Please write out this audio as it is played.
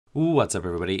What's up,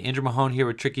 everybody? Andrew Mahone here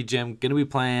with Tricky Jim. Gonna be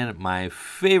playing my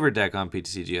favorite deck on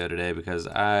PTCGO today because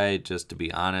to be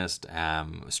honest,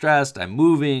 am stressed, I'm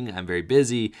moving, I'm very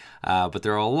busy, but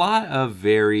there are a lot of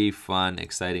very fun,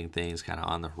 exciting things kind of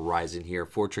on the horizon here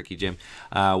for Tricky Jim,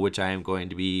 which I am going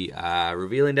to be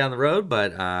revealing down the road,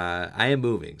 but I am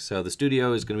moving. So the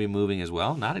studio is going to be moving as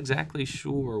well. Not exactly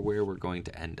sure where we're going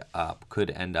to end up.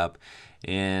 Could end up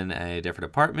in a different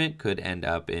apartment, could end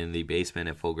up in the basement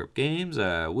at Full Grip Games.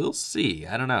 We'll see.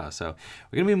 I don't know. So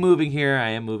we're going to be moving here. I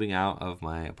am moving out of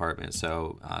my apartment,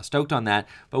 so stoked on that.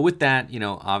 But with that,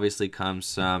 obviously comes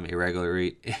some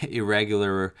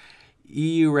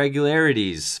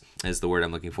irregularities is the word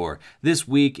I'm looking for. This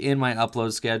week in my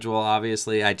upload schedule,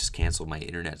 obviously, I just canceled my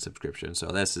internet subscription. So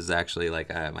this is actually like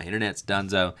my internet's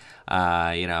donezo,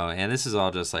 and this is all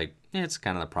just like, it's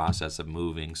kind of the process of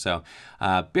moving. So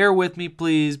bear with me,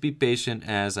 please. Be patient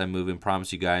as I move and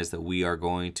promise you guys that we are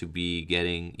going to be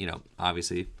getting,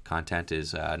 obviously content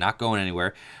is not going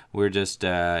anywhere. We're just,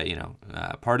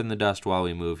 parting the dust while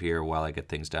we move here, while I get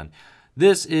things done.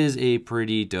 This is a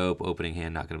pretty dope opening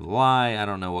hand, not going to lie. I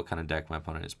don't know what kind of deck my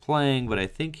opponent is playing, but I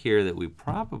think here that we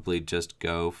probably just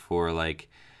go for like,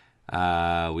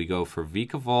 we go for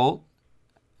Vikavolt.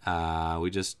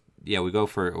 We go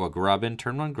for Grubbin,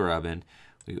 turn one Grubbin.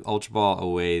 We Ultra Ball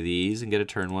away these and get a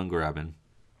turn one Grubbin.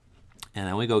 And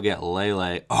then we go get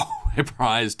Lele. Oh, a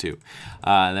prize too.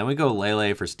 And then we go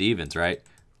Lele for Stevens, right?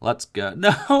 Let's go.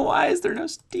 No, why is there no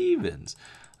Stevens?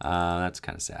 That's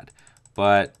kind of sad.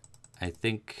 But I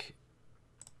think,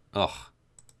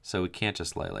 so we can't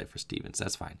just Lele for Stevens.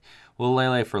 That's fine. We'll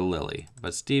Lele for Lily,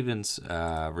 but Stevens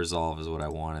Resolve is what I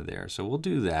wanted there. So we'll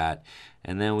do that.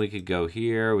 And then we could go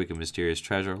here. We can Mysterious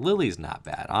Treasure. Lily's not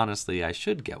bad. Honestly, I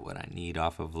should get what I need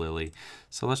off of Lily.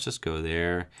 So let's just go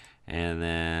there. And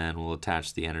then we'll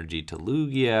attach the energy to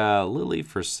Lugia. Lily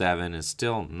for 7 is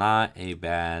still not a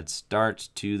bad start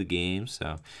to the game.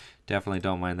 So definitely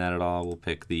don't mind that at all. We'll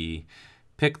pick the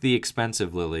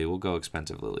expensive Lily. We'll go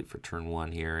expensive Lily for turn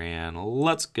 1 here, and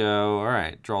let's go. All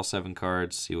right, draw 7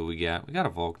 cards, see what we get. We got a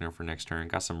Volkner for next turn,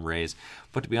 got some Rays.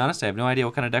 But to be honest, I have no idea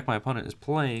what kind of deck my opponent is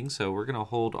playing, so we're going to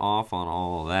hold off on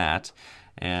all of that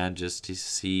and just to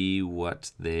see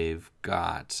what they've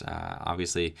got.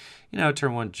 Obviously,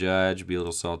 turn 1 Judge, be a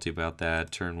little salty about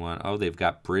that. Turn 1, oh, they've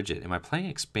got Bridget. Am I playing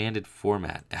expanded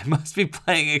format? I must be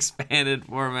playing expanded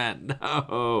format.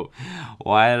 No.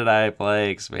 Why did I play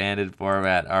expanded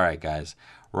format? All right, guys,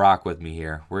 rock with me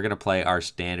here. We're going to play our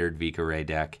standard Vika Ray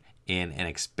deck in an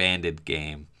expanded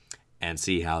game and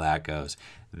see how that goes.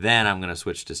 Then I'm going to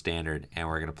switch to standard, and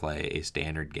we're going to play a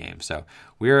standard game. So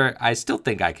I still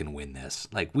think I can win this.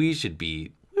 Like, we're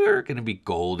going to be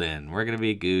golden. We're going to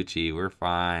be Gucci. We're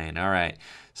fine. All right.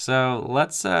 So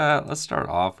let's start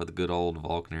off with a good old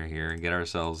Volkner here and get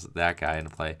ourselves that guy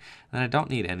into play. And I don't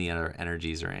need any other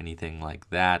energies or anything like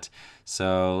that.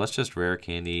 So let's just rare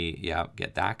candy. Yeah,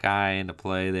 get that guy into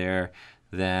play there.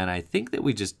 Then I think that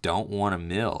we just don't want to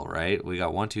mill, right? We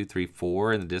got 1, 2, 3,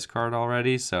 4 in the discard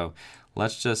already. So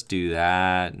let's just do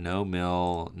that. No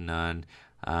mill, none.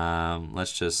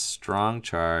 Let's just strong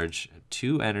charge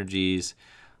 2 energies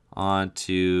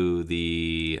onto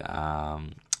the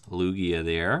Lugia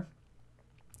there.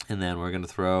 And then we're going to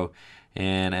throw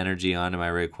an energy onto my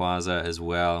Rayquaza as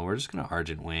well. And we're just going to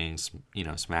Argent Wings,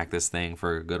 smack this thing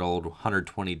for a good old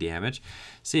 120 damage.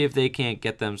 See if they can't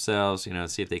get themselves,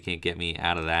 see if they can't get me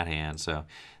out of that hand. So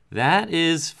that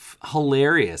is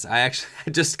hilarious. I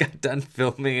just got done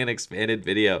filming an expanded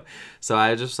video. So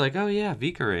I was just like, oh yeah,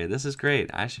 Vika Ray, this is great.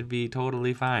 I should be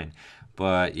totally fine.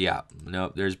 But yeah,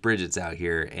 nope, there's Bridget's out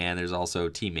here, and there's also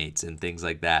teammates and things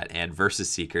like that, and Versus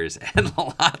Seekers, and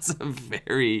lots of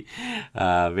very,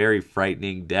 very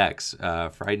frightening decks,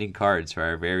 frightening cards for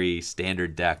our very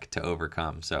standard deck to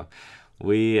overcome. So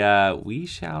we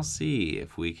shall see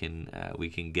if we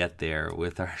can get there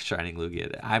with our Shining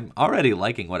Lugia. I'm already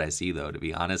liking what I see, though, to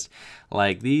be honest.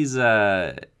 Like these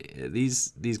Garbodors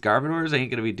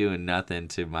ain't gonna be doing nothing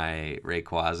to my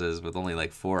Rayquazas with only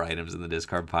like 4 items in the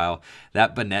discard pile.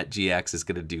 That Mahone GX is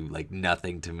gonna do like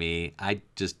nothing to me. I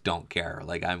just don't care.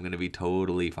 Like, I'm gonna be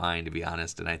totally fine, to be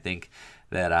honest. And I think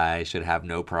that I should have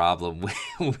no problem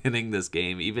winning this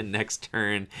game. Even next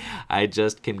turn, I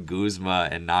just can Guzma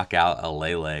and knock out a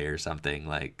Lele or something.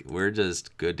 Like, we're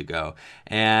just good to go.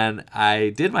 And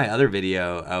I did my other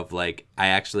video of like, I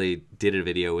actually did a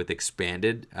video with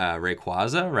expanded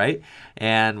Rayquaza, right?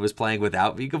 And was playing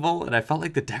without Vikavolt, and I felt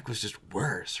like the deck was just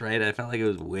worse, right? I felt like it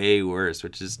was way worse,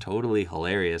 which is totally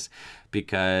hilarious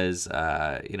because,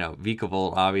 you know,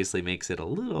 Vikavolt obviously makes it a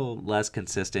little less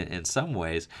consistent in some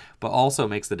ways, but also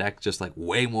makes the deck just like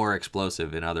way more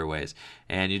explosive in other ways.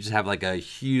 And you just have like a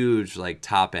huge like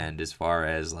top end as far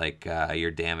as like your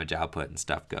damage output and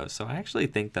stuff goes. So I actually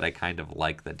think that I kind of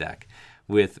like the deck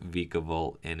with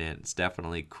Vikavolt in it. It's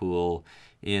definitely cool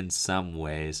in some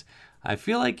ways. I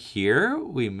feel like here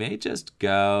we may just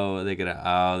go, they're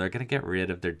gonna get rid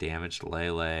of their damaged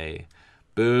Lele.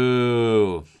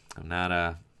 Boo! I'm not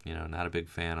a big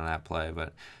fan of that play,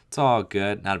 but it's all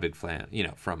good. Not a big fan, you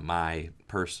know, from my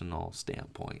personal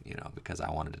standpoint, you know, because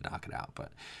I wanted to knock it out.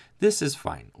 But this is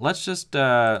fine. Let's just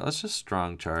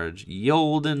strong charge.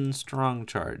 Yolden strong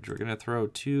charge. We're gonna throw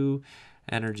 2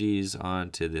 energies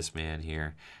onto this man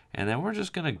here, and then we're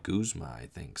just gonna Guzma, I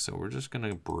think. So we're just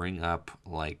gonna bring up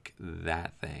like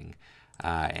that thing.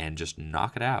 And just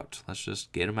knock it out. Let's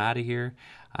just get him out of here.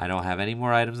 I don't have any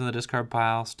more items in the discard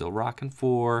pile. Still rocking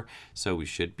 4, so we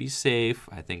should be safe.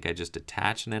 I think I just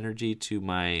attach an energy to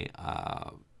my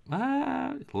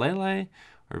Lele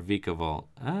or Vikavolt.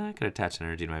 I could attach an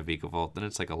energy to my Vikavolt. Then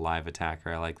it's like a live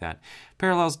attacker. I like that.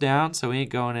 Parallel's down, so we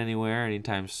ain't going anywhere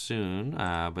anytime soon.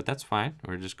 But that's fine.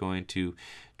 We're just going to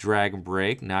drag and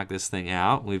break, knock this thing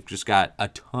out. We've just got a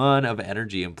ton of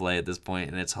energy in play at this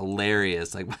point, and it's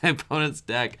hilarious. Like, my opponent's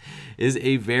deck is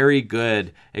a very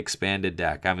good expanded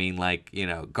deck. I mean, like, you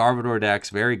know, Garbodor deck's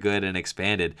very good and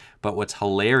expanded, but what's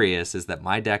hilarious is that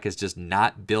my deck is just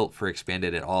not built for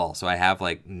expanded at all. So I have,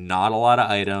 like, not a lot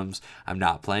of items. I'm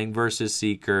not playing versus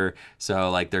Seeker, so,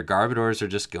 like, their Garbodors are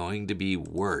just going to be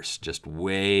worse, just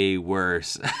way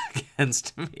worse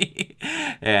against me.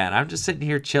 And I'm just sitting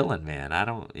here chilling, man. I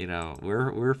don't, you know,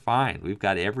 we're fine. We've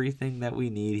got everything that we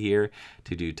need here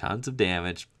to do tons of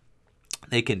damage.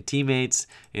 They can teammates,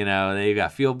 you know, they've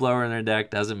got Field Blower in their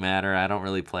deck, doesn't matter. I don't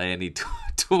really play any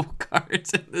tool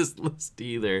cards in this list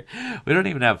either. We don't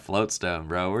even have Floatstone,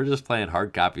 bro. We're just playing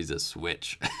hard copies of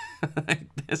Switch.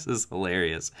 This is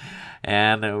hilarious.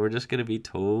 And we're just going to be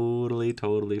totally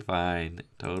fine.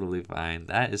 Totally fine.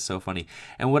 That is so funny.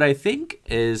 And what I think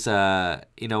is,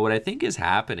 you know, what I think is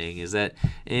happening is that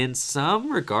in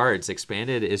some regards,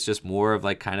 Expanded is just more of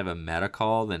like kind of a meta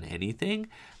call than anything.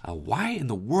 Why in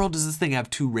the world does this thing have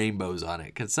 2 rainbows on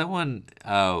it? Can someone...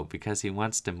 Oh, because he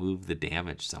wants to move the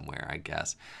damage somewhere, I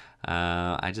guess.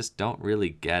 I just don't really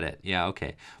get it. Yeah,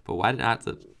 okay. But why not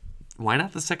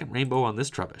the second rainbow on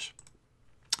this Trubbish?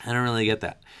 I don't really get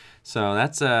that. So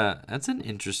that's an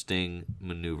interesting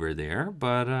maneuver there.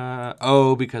 But,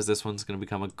 oh, because this one's going to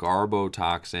become a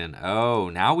Garbotoxin. Oh,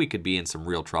 now we could be in some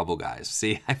real trouble, guys.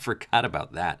 See, I forgot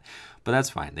about that. But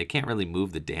that's fine. They can't really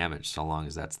move the damage so long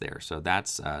as that's there. So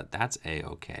that's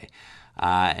A-okay.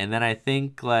 And then I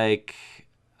think, like,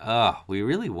 we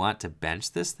really want to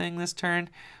bench this thing this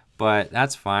turn. But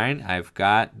that's fine. I've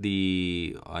got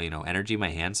the you know, energy in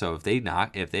my hand. So if they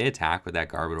attack with that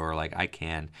Garbodor, like, I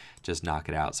can just knock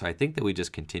it out. So I think that we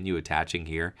just continue attaching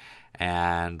here,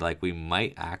 and like we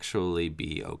might actually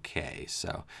be okay.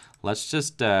 So let's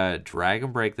just drag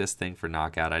and break this thing for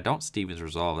knockout. I don't Steven's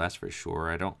Resolve, that's for sure.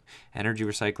 I don't Energy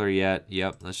Recycler yet.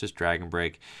 Yep, let's just drag and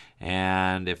break.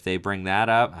 And if they bring that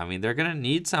up, I mean, they're gonna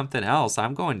need something else.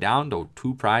 I'm going down to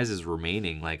 2 prizes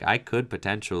remaining. Like, I could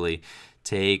potentially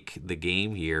take the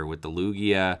game here with the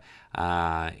Lugia.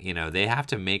 You know, they have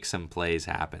to make some plays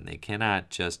happen. They cannot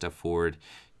just afford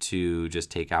to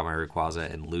just take out my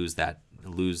Rayquaza and lose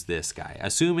this guy.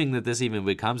 Assuming that this even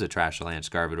becomes a Trash Lance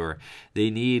Garbodor,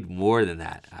 they need more than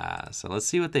that. So let's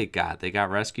see what they got. They got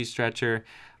Rescue Stretcher,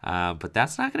 but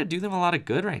that's not going to do them a lot of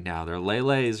good right now. Their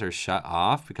Lele's are shut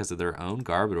off because of their own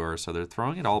Garbodor, so they're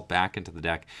throwing it all back into the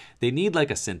deck. They need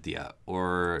like a Cynthia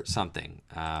or something.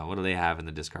 What do they have in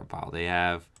the discard pile? They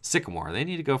have Sycamore. They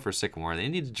need to go for Sycamore. They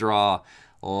need to draw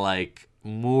like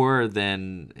more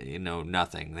than, you know,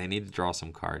 nothing. They need to draw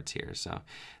some cards here. So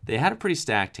they had a pretty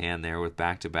stacked hand there with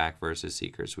back-to-back versus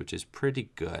Seekers, which is pretty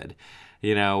good.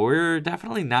 You know, we're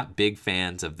definitely not big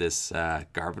fans of this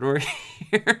Garbodor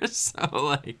here. So,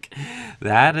 like,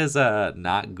 that is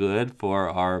not good for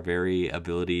our very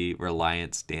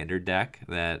ability-reliant standard deck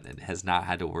that has not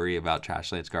had to worry about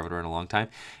Trash Lance Garbodor in a long time.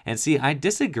 And see, I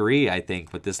disagree, I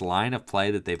think, with this line of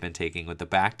play that they've been taking with the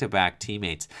back-to-back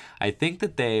teammates. I think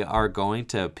that they are going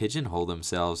to pigeonhole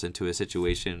themselves into a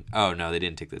situation... Oh, no, they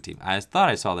didn't take the team. I thought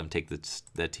I saw them take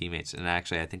the teammates, and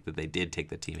actually I think that they did take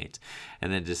the teammates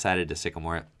and then decided to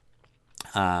Sycamore it.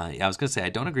 I was going to say, I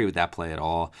don't agree with that play at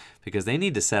all, because they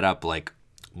need to set up like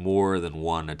more than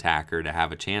one attacker to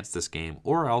have a chance this game,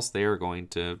 or else they are going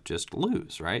to just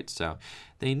lose, right? So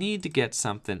they need to get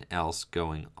something else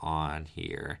going on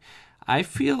here. I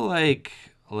feel like,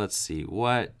 let's see,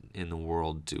 what in the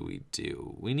world do we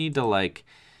do? We need to, like,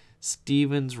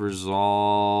 Steven's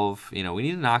Resolve. You know, we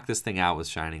need to knock this thing out with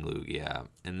Shining Lugia.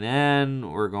 And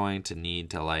then we're going to need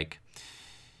to, like,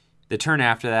 the turn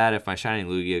after that, if my Shining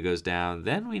Lugia goes down,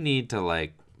 then we need to,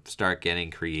 like, start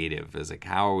getting creative. As like,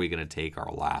 how are we going to take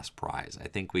our last prize? I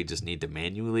think we just need to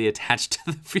manually attach to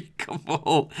the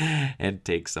Vikavolt and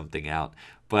take something out.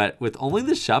 But with only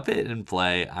the Shuppet in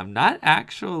play, I'm not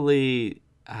actually...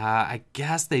 I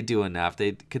guess they do enough.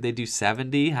 Could they do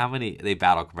 70? How many? They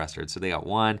battle compressor. So they got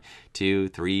 1, 2,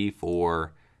 3,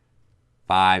 4,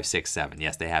 5, 6, 7.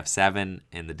 Yes, they have 7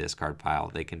 in the discard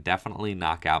pile. They can definitely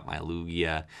knock out my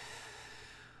Lugia.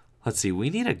 Let's see, we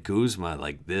need a Guzma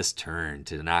like this turn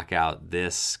to knock out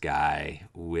this guy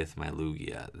with my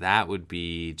Lugia. That would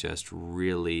be just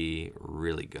really,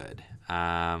 really good.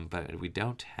 But we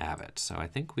don't have it. So I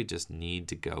think we just need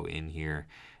to go in here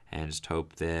and just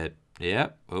hope that,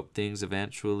 hope things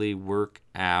eventually work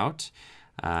out.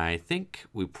 I think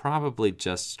we probably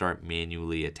just start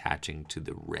manually attaching to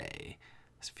the Ray.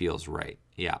 This feels right.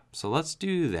 Yeah, so let's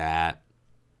do that.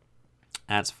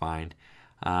 That's fine.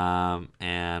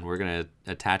 And we're going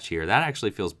to attach here. That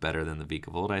actually feels better than the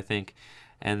Vikavolt, I think.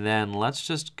 And then let's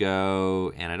just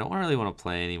go, and I don't really want to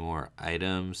play any more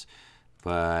items,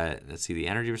 but let's see, the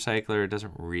Energy Recycler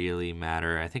doesn't really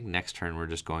matter. I think next turn we're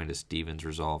just going to Steven's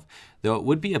Resolve, though it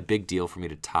would be a big deal for me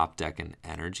to top deck an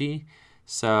Energy.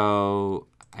 So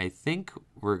I think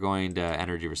we're going to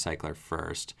Energy Recycler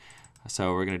first.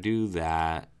 So we're going to do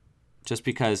that just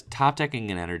because top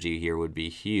decking an Energy here would be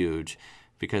huge,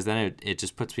 because then it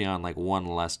just puts me on like one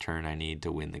less turn I need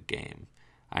to win the game.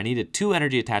 I needed 2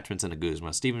 energy attachments and a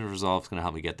Guzma. Steven's Resolve is going to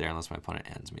help me get there unless my opponent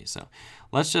ends me. So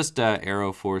let's just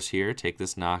Arrow Force here, take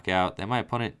this knockout. Then my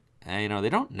opponent, you know, they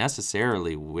don't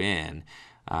necessarily win.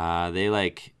 They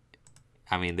like,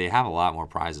 I mean, they have a lot more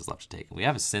prizes left to take. We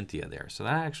have a Cynthia there, so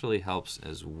that actually helps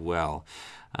as well.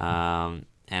 And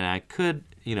I could,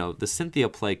 you know, the Cynthia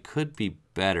play could be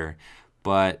better.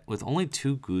 But with only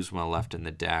 2 Guzma left in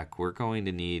the deck, we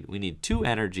need 2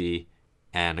 energy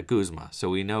and a Guzma. So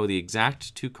we know the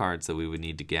exact 2 cards that we would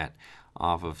need to get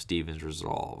off of Steven's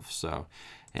Resolve. So,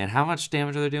 and how much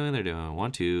damage are they doing? They're doing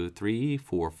 1, 2, 3,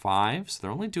 4, 5. So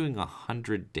they're only doing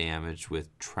 100 damage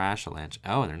with Trashalanche.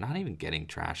 Oh, they're not even getting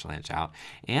Trashalanche out.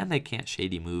 And they can't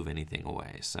Shady Move anything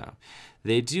away. So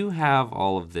they do have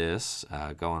all of this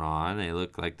going on. They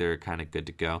look like they're kind of good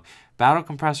to go. Battle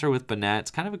Compressor with Banette. It's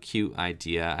kind of a cute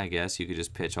idea, I guess. You could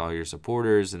just pitch all your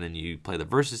supporters, and then you play the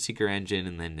Versus Seeker engine,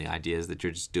 and then the idea is that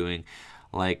you're just doing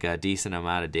like a decent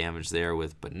amount of damage there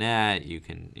with Banette. You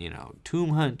can, you know, Tomb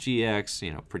Hunt GX,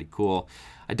 you know, pretty cool.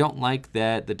 I don't like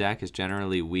that the deck is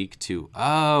generally weak to,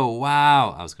 oh,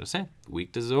 wow. I was going to say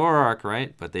weak to Zoroark,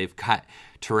 right? But they've got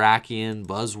Terrakion,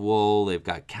 Buzzwole. They've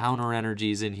got counter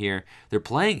energies in here. They're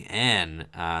playing N.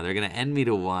 They're going to end me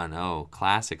to 1. Oh,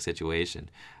 classic situation.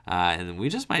 And we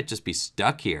just might just be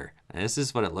stuck here. This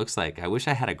is what it looks like. I wish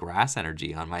I had a grass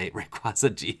energy on my Rayquaza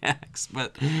GX,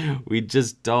 but we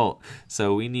just don't.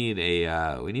 So we need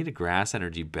a grass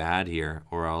energy bad here,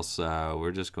 or else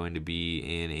we're just going to be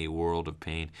in a world of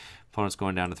pain. Opponent's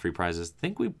going down to 3 prizes. I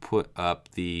think we put up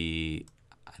the.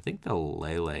 I think the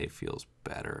Lele feels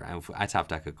better. I top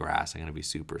deck a grass. I'm going to be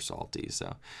super salty.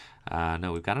 So,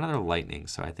 no, we've got another lightning.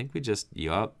 So I think we just,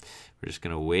 we're just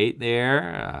going to wait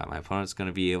there. My opponent's going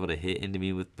to be able to hit into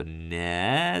me with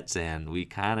Banette. And we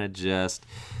kind of just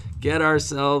get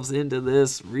ourselves into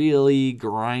this really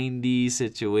grindy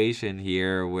situation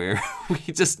here where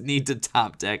we just need to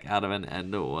top deck out of an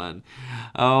N to 1.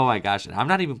 Oh my gosh. I'm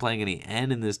not even playing any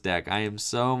N in this deck. I am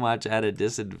so much at a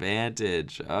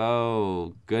disadvantage.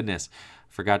 Oh, goodness.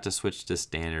 Forgot to switch to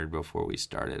standard before we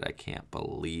started. I can't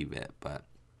believe it, but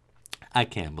I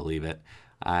can believe it.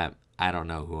 I don't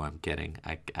know who I'm kidding.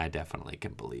 I definitely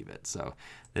can believe it. So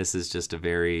this is just a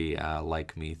very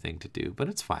like me thing to do, but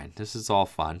it's fine. This is all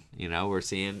fun. You know, we're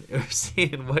seeing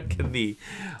what can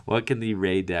the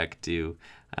Ray deck do.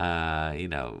 You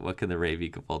know, what can the Ray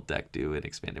Vikavolt deck do in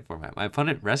expanded format? My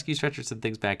opponent rescue stretchered some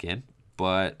things back in,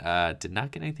 but did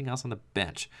not get anything else on the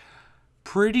bench.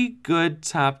 Pretty good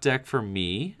top deck for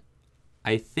me.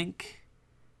 I think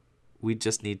we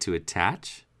just need to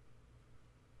attach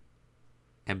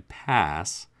and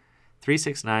pass. 3,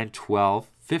 6, 9,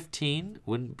 12, 15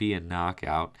 wouldn't be a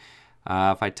knockout.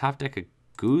 If I top deck a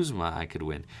Guzma, I could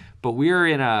win. But we're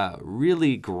in a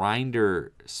really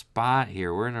grinder spot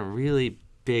here. We're in a really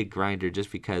big grinder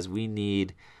just because we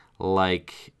need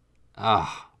like,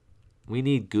 We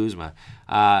need Guzma.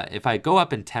 If I go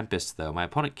up in Tempest, though, my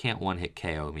opponent can't one-hit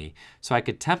KO me. So I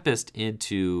could Tempest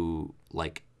into,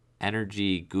 like,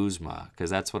 Energy Guzma,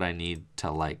 because that's what I need to,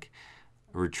 like,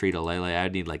 retreat a Lele.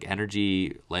 I'd need, like,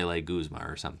 Energy Lele Guzma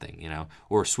or something, you know,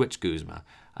 or Switch Guzma,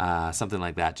 something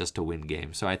like that, just to win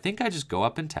games. So I think I just go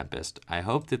up in Tempest. I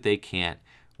hope that they can't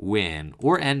win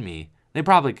or end me. They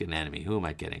probably can end me. Who am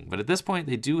I kidding? But at this point,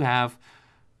 they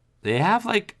have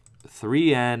like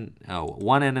 1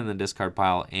 N in the discard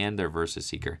pile and their Versus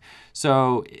Seeker.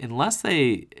 So if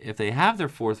they have their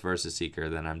 4th Versus Seeker,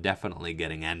 then I'm definitely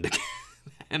getting end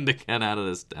again out of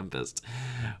this Tempest,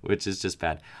 which is just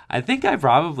bad. I think I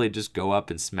probably just go up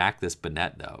and smack this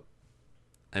Banette, though.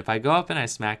 If I go up and I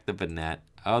smack the Banette,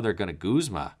 oh, they're going to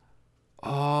Guzma.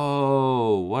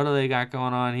 Oh, what do they got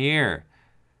going on here?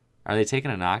 Are they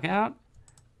taking a knockout?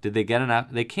 Did they get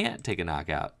enough? They can't take a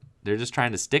knockout. They're just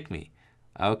trying to stick me.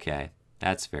 Okay,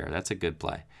 that's fair. That's a good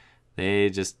play. They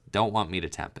just don't want me to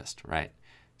Tempest, right?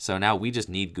 So now we just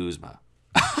need Guzma.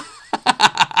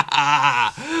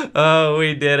 Oh,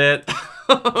 we did it.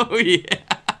 Oh, yeah.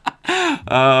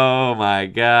 Oh, my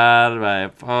God. My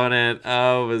opponent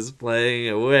was playing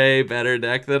a way better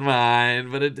deck than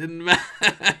mine, but it didn't matter.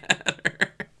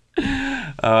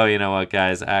 Oh, you know what,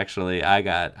 guys? Actually, I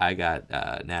got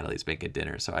Natalie's making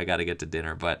dinner, so I got to get to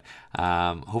dinner. But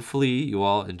hopefully you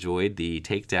all enjoyed the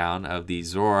takedown of the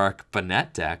Zoroark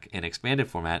Banette deck in expanded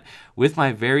format with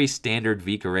my very standard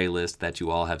Vika Ray list that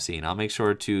you all have seen. I'll make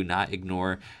sure to not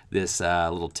ignore this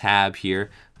little tab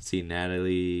here. See,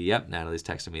 Natalie. Yep, Natalie's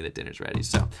texting me that dinner's ready.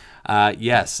 So,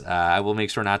 yes, I will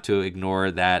make sure not to ignore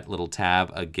that little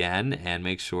tab again and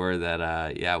make sure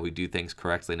that, yeah, we do things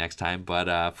correctly next time.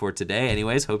 But for today,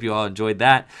 anyways, hope you all enjoyed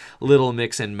that little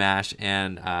mix and mash.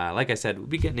 And like I said, we'll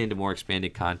be getting into more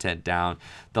expanded content down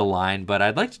the line. But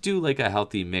I'd like to do like a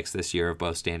healthy mix this year of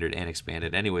both standard and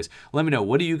expanded. Anyways, let me know,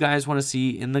 what do you guys want to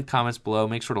see in the comments below?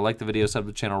 Make sure to like the video, sub to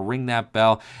the channel, ring that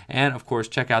bell, and of course,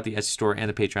 check out the Etsy store and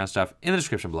the Patreon stuff in the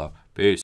description below. Peace.